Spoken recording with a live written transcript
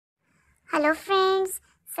Hello friends,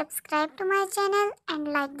 subscribe to my channel and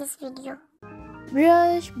like this video.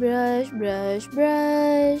 Brush, brush, brush,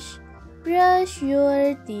 brush. Brush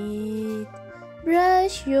your teeth.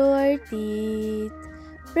 Brush your teeth.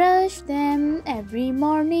 Brush them every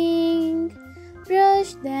morning.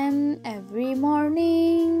 Brush them every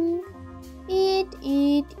morning. Eat,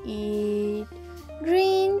 eat, eat.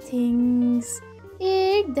 Green things.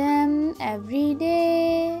 Eat them every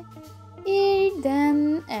day. Eat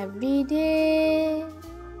them every day.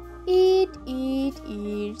 Eat, eat,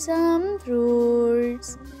 eat some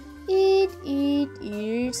fruits. Eat, eat,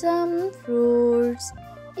 eat some fruits.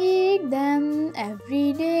 Eat them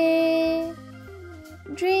every day.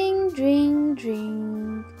 Drink, drink,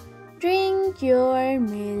 drink. Drink your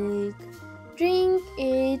milk. Drink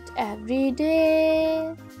it every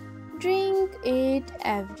day. Drink it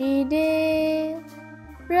every day.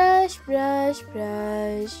 Brush, brush,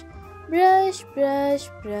 brush. Brush, brush,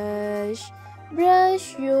 brush.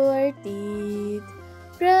 Brush your teeth.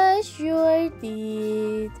 Brush your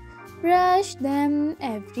teeth. Brush them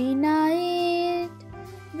every night.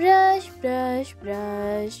 Brush, brush,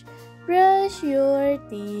 brush. Brush your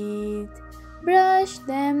teeth. Brush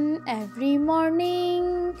them every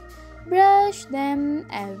morning. Brush them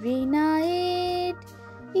every night.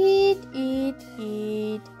 Eat, eat,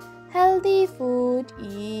 eat. Healthy food,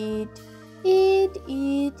 eat. Eat,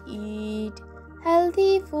 eat, eat.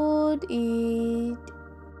 Healthy food, eat.